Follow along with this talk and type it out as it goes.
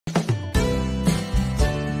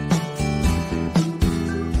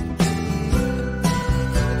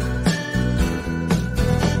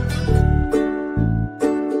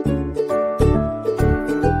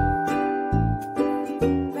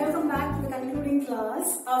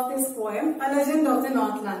class of this poem, A Legend of the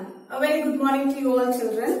Northland. A very good morning to you all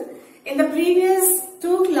children. In the previous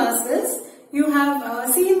two classes, you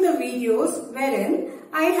have seen the videos wherein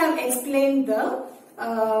I have explained the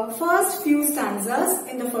first few stanzas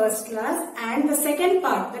in the first class and the second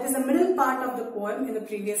part, that is the middle part of the poem in the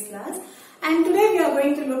previous class. And today we are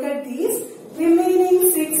going to look at these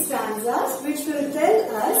remaining 6 stanzas which will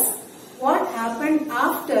tell us what happened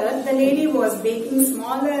after the lady was baking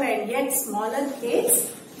smaller and yet smaller cakes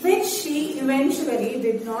which she eventually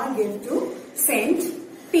did not give to Saint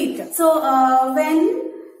Peter. So when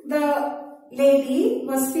the lady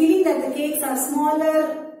was feeling that the cakes are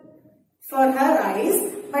smaller for her eyes,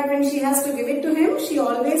 but when she has to give it to him, she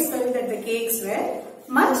always felt that the cakes were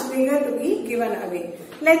much bigger to be given away.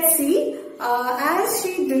 Let's see, as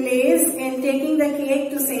she delays in taking the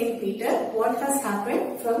cake to Saint Peter, what has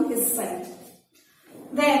happened from his side.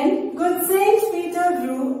 Then good Saint Peter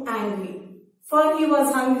grew angry, for he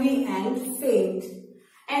was hungry and faint.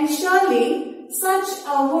 And surely such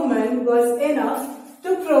a woman was enough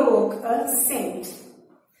to provoke a saint.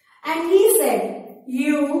 And he said,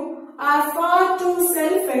 "You are far too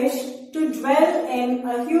selfish to dwell in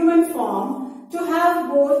a human form, to have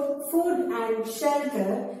both food and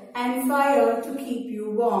shelter and fire to keep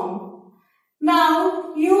you warm.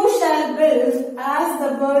 Now you shall build as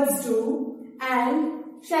the birds do, and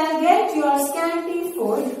shall get your scanty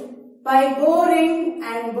food by boring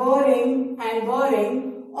and boring and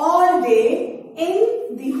boring all day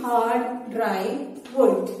in the hard, dry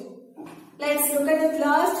wood." Let's look at the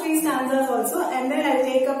last 3 stanzas also, and then I'll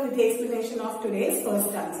take up with the explanation of today's first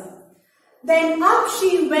stanza. Then up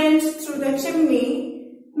she went through the chimney,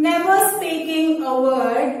 never speaking a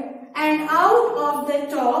word, and out of the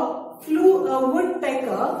top flew a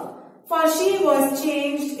woodpecker, for she was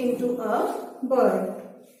changed into a bird.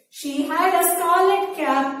 She had a scarlet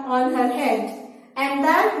cap on her head, and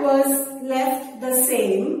that was left the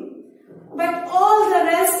same, but all the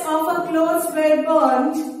rest of her clothes were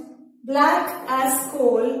burnt, black as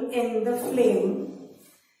coal in the flame.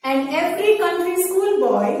 And every country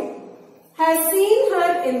schoolboy has seen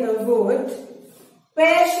her in the wood,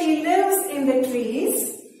 where she lives in the trees,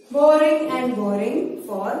 boring and boring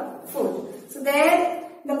for food. So there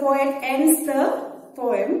the poet ends the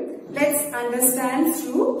poem. Let's understand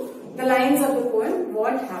through the lines of the poem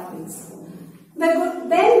what happens.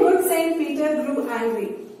 Then good Saint Peter grew angry.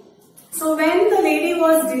 So when the lady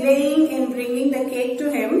was delaying in bringing the cake to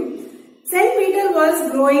him, Saint Peter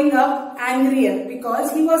was growing up angrier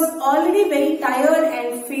because he was already very tired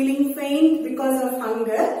and feeling faint because of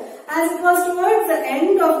hunger, as it was towards the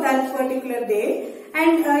end of that particular day.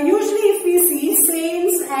 And usually if we see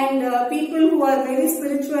saints and people who are very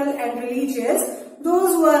spiritual and religious,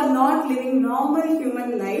 those who are not living normal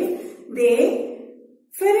human life, they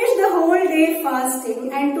finish the whole day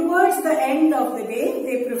fasting, and towards the end of the day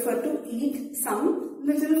they prefer to eat some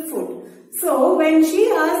little food. So when he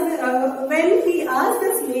asked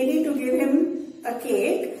this lady to give him a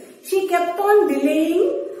cake, she kept on delaying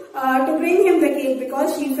to bring him the cake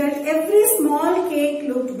because she felt every small cake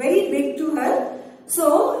looked very big to her.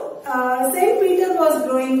 So Saint Peter was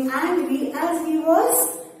growing angry as he was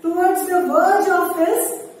towards the verge of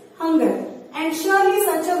his hunger. And surely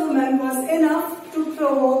such a woman was enough to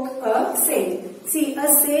provoke a saint. See, a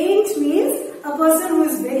saint means a person who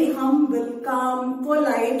is very humble, calm,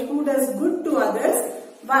 polite, who does good to others.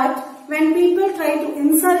 But when people try to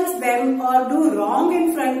insult them or do wrong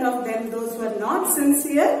in front of them, those who are not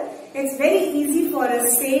sincere, it's very easy for a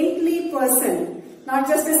saintly person, not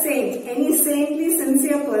just a saint, any saintly,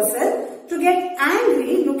 sincere person, to get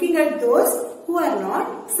angry looking at those who are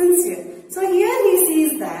not sincere. So here he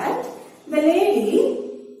sees that the lady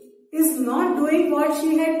is not doing what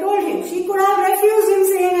she had told him. She could have refused him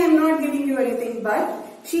saying, "I am not giving you anything," but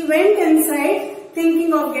she went inside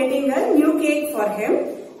thinking of getting a new cake for him,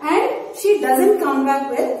 and she doesn't come back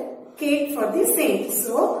with cake for the saint.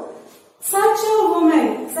 So such a woman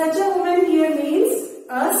here means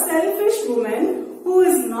a selfish woman who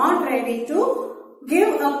is not ready to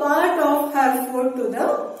give a part of her food to the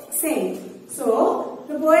saint. So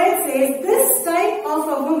the poet says this type of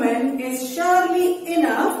a woman is surely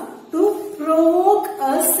enough to provoke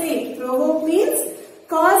a saint. Provoke means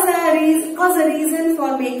cause a reason for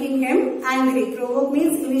making him angry. Provoke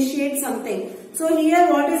means initiate something. So here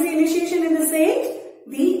what is the initiation in the saint?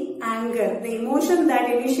 The anger. The emotion that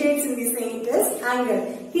initiates in the saint is anger.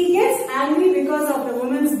 He gets angry because of the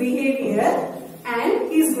woman's behavior,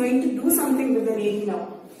 and he is going to do something with the lady now.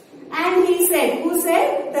 And he said, who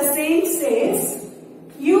said? The saint says,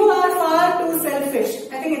 "You are far too selfish."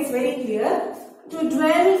 I think it's very clear. to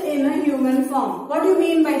dwell in a human form. What do you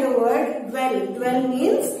mean by the word dwell? Dwell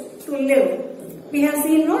means to live. We have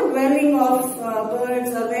seen no dwelling of birds,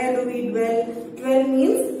 or where do we dwell? Dwell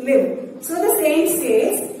means live. So the saint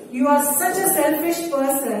says, you are such a selfish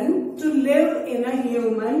person to live in a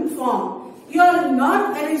human form. You are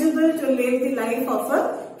not eligible to live the life of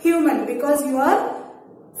a human because you are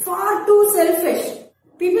far too selfish.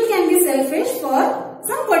 People can be selfish for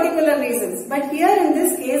some particular reasons, but here in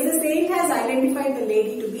this case the saint has identified the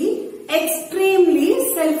lady to be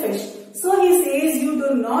extremely selfish. So he says you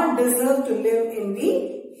do not deserve to live in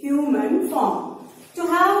the human form. To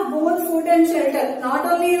have both food and shelter, not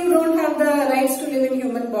only you don't have the rights to live in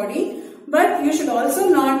human body, but you should also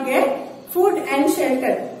not get food and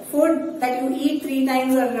shelter. Food that you eat 3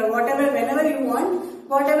 times or whatever, whenever you want,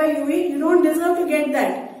 whatever you eat, you don't deserve to get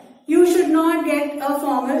that. You should not get a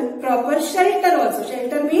formal, proper shelter also.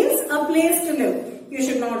 Shelter means a place to live. You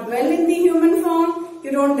should not dwell in the human form.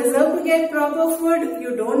 You don't deserve to get proper food.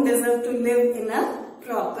 You don't deserve to live in a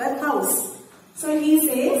proper house. So he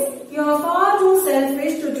says, you are far too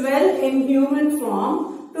selfish to dwell in human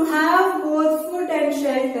form, to have both food and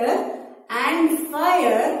shelter and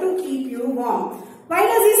fire to keep you warm. Why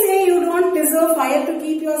does he say you don't deserve fire to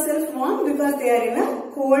keep yourself warm? Because they are in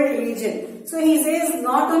a cold region. So he says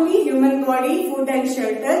not only human body, food and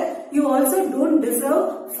shelter, you also don't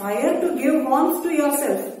deserve fire to give warmth to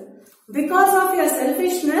yourself. Because of your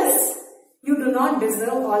selfishness, you do not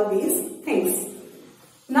deserve all these things.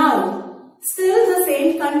 Now, still the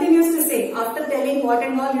saint continues to say, after telling what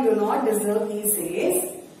and all you do not deserve, he says,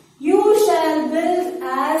 you shall build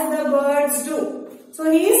as the birds do. So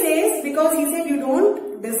he says, because he said you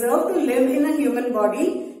don't deserve to live in a human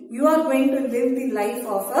body, you are going to live the life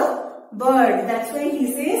of a bird. That's why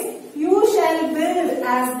he says, you shall build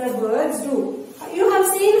as the birds do. You have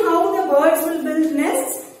seen how the birds will build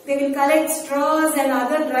nests. They will collect straws and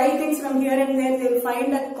other dry things from here and there. They will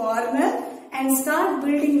find a corner and start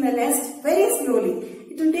building the nest very slowly.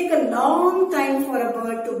 It will take a long time for a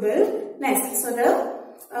bird to build nest. So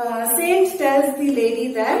the saint tells the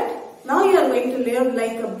lady that now you are going to live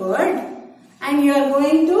like a bird and you are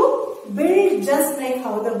going to build just like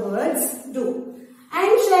how the birds do,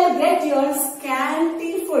 and shall get your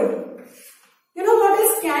scanty food. You know what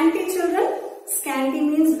is scanty, children? Scanty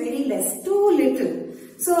means very less, too little.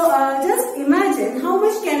 So just imagine how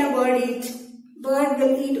much can a bird eat? Bird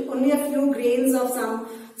will eat only a few grains of some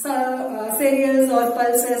cereals or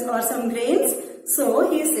pulses or some grains. So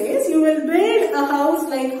he says you will build a house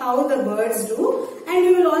like how the birds do, and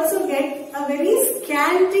you will also get a very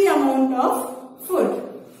scanty amount of food.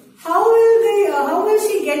 How will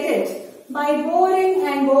she get it? By boring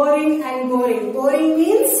and boring and boring. Boring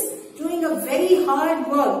means doing a very hard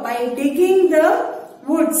work by digging the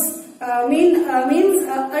woods. Means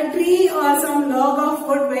a tree or some log of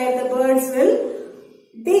wood where the birds will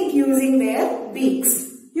dig using their beaks.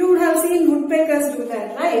 You would have seen woodpeckers do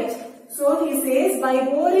that, right? So he says, by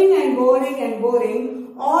boring and boring and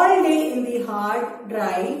boring all day in the hard,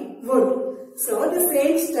 dry wood. So the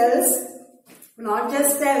sage tells, not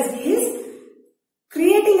just tells, he is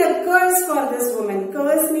creating a curse for this woman.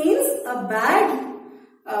 Curse means a bad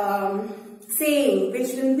saying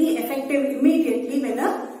which will be effective immediately when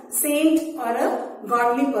a saint or a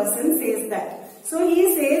godly person says that. So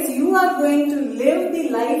he says, you are going to live the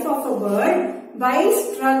life of a bird by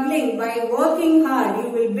struggling, by working hard.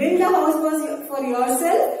 You will build a house for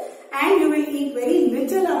yourself and you will eat very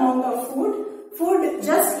little amount of food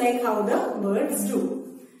just like how the birds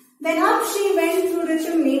do. Then up she went through the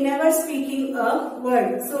chimney, never speaking a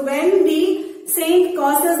word. So when the saint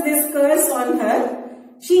causes this curse on her,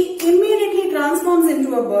 she immediately transforms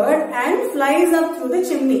into a bird and flies up through the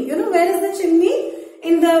chimney. You know where is the chimney?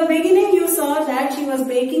 In the beginning you saw that she was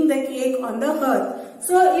baking the cake on the hearth.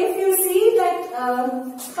 So if you see that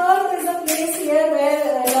hearth is a place here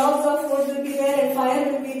where logs of wood will be there and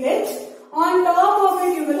fire will be lit. On top of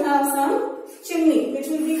it you will have some chimney which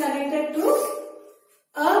will be connected to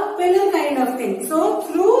a pillar kind of thing. So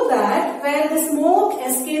through that, where the smoke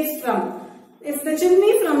escapes from, if the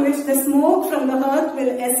chimney from which the smoke from the hearth will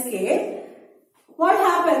escape, what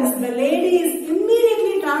happens? The lady is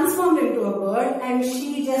immediately transformed into a bird and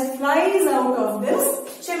she just flies out of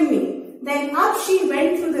this chimney. Then up she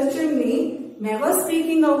went through the chimney, never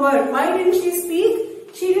speaking a word. Why didn't she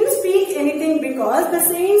speak? She didn't speak anything because the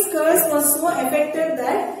saint's curse was so effective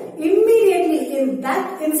that immediately in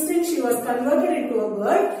that instant she was converted into a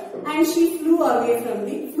bird and she flew out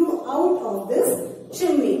of this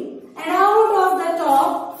chimney. And out of the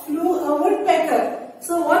top flew a woodpecker.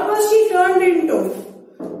 So what was she turned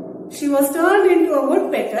into? She was turned into a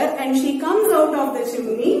woodpecker and she comes out of the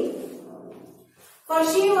chimney for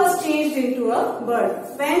she was changed into a bird.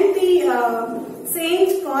 When the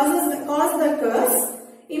saint caused the curse,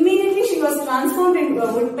 immediately she was transformed into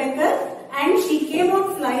a woodpecker and she came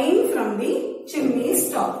out flying from the chimney's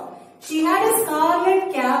top. She had a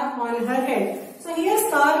scarlet cap on her head. So here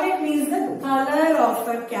scarlet means the color of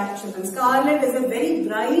her cap, children. Scarlet is a very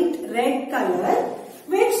bright red color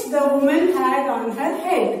which the woman had on her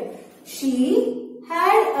head. She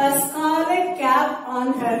had a scarlet cap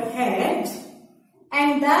on her head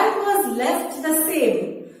and that was left the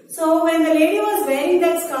same. So when the lady was wearing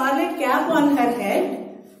that scarlet cap on her head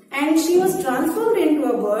and she was transformed into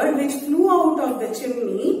a bird which flew out of the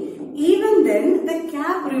chimney, even then the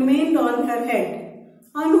cap remained on her head.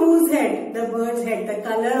 On whose head? The bird's head. The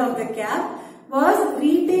color of the cap was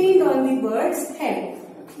retained on the bird's head.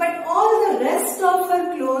 But all the rest of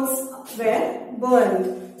her clothes were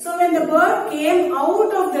burned. So when the bird came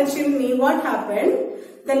out of the chimney, what happened?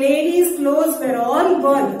 The lady's clothes were all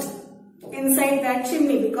burnt inside that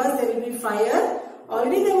chimney because there will be fire.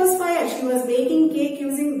 Already there was fire. She was baking cake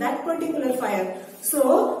using that particular fire.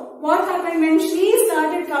 So what happened when she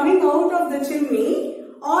started coming out of the chimney?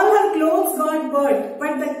 All her clothes got burnt,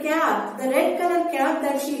 but the cap, the red color cap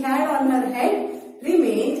that she had on her head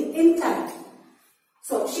remained intact.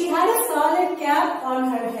 So she had a scarlet cap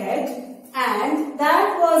on her head and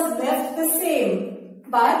that was left the same.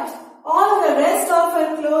 But all the rest of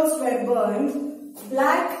her clothes were burned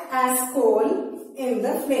black as coal in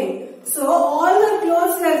the flame. So all her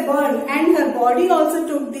clothes were burned and her body also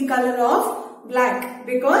took the color of black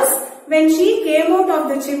because when she came out of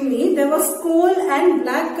the chimney, there was coal and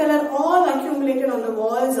black color all accumulated on the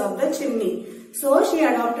walls of the chimney. So she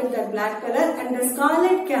adopted that black color and the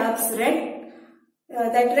scarlet cap's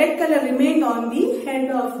that red color remained on the head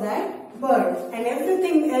of that bird and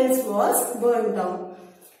everything else was burned down.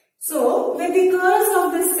 So with the curse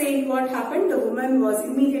of the saint, what happened? The woman was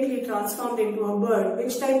immediately transformed into a bird.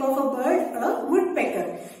 Which type of a bird? A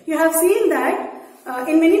woodpecker. You have seen that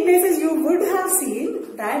in many places you would have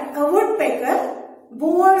seen that a woodpecker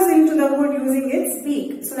bores into the wood using its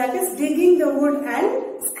beak. So that is digging the wood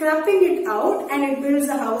and scraping it out and it builds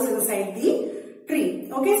a house inside the tree.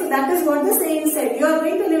 Okay, so that is what the saint said. You are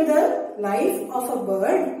going to live the life of a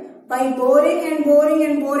bird by boring and boring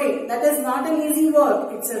and boring. That is not an easy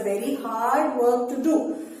work. It's a very hard work to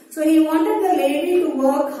do. So he wanted the lady to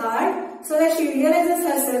work hard so that she realizes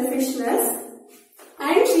her selfishness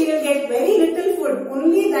and she will get very little food,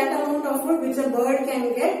 only that amount of food which a bird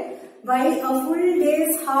can get by a full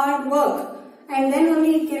day's hard work, and then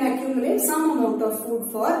only it can accumulate some amount of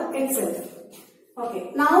food for itself.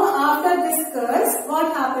 Okay, now after this curse,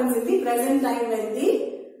 what happens in the present time when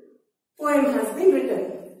the poem has been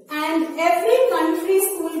written? And every country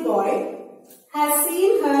schoolboy has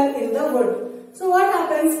seen her in the wood. So what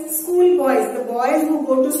happens? Schoolboys, the boys who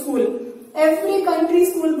go to school. Every country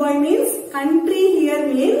schoolboy means, country here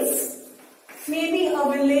means maybe a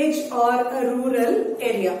village or a rural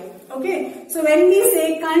area. Okay, so when we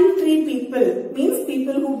say country people, means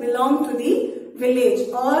people who belong to the village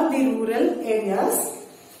or the rural areas.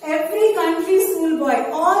 Every country schoolboy,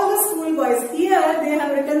 all the schoolboys, here they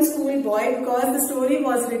have written schoolboy because the story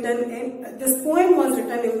was written in, this poem was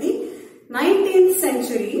written in the 19th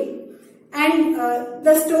century and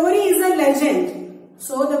the story is a legend.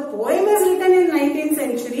 So the poem is written in 19th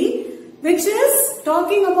century which is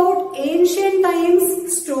talking about ancient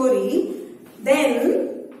times story.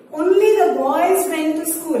 Then only the boys went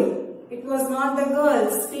to school. It was not the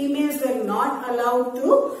girls. Females were not allowed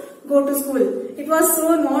to go to school. It was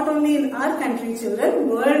so not only in our country, children,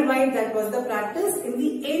 worldwide that was the practice in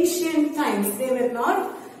the ancient times. They were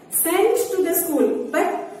not sent to the school, but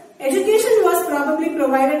education was probably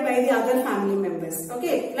provided by the other family members.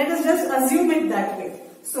 Okay, let us just assume it that way.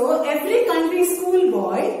 So every country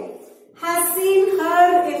schoolboy has seen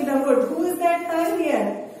her in the wood. Who is that her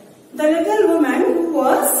here? The little woman who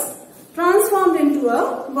was transformed into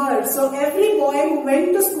a bird. So every boy who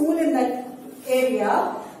went to school in that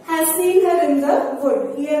area has seen her in the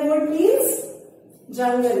wood. Here wood means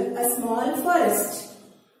jungle, a small forest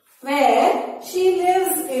where she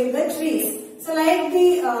lives in the trees. So like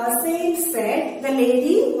the saint said, the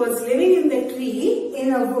lady was living in the tree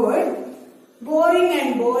in a wood, boring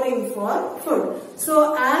and boring for food.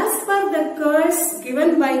 So as per the curse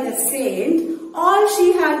given by the saint, all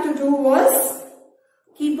she had to do was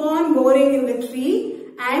keep on boring in the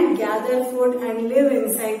tree and gather food and live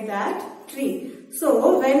inside that tree.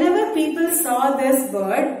 So whenever people saw this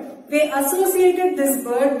bird, they associated this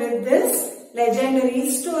bird with this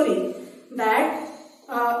legendary story that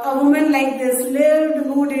a woman like this lived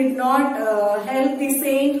who did not help the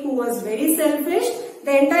saint who was very selfish.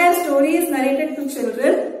 The entire story is narrated to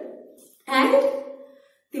children, and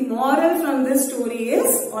the moral from this story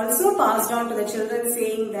is also passed on to the children,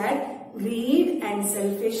 saying that greed and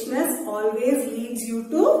selfishness always leads you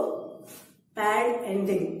to bad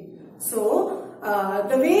ending. So,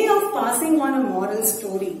 the way of passing on a moral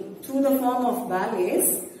story through the form of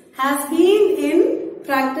ballets has been in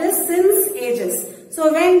practice since ages.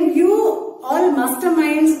 So, when you all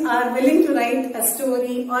masterminds are willing to write a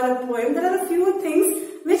story or a poem, there are a few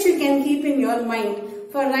things which you can keep in your mind.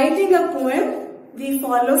 For writing a poem, we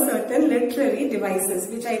follow certain literary devices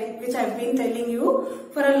which I've been telling you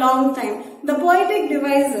for a long time. The poetic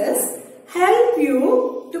devices help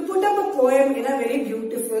you to put up a poem in a very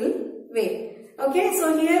beautiful way. Okay,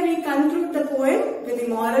 so here we conclude the poem with the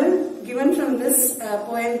moral given from this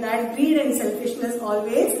poem that greed and selfishness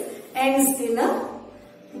always ends in a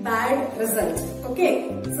bad result. Okay,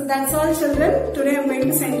 so that's all, children. Today I'm going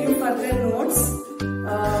to send you further notes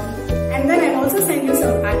and then I'll also send you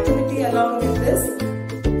some activity along with this.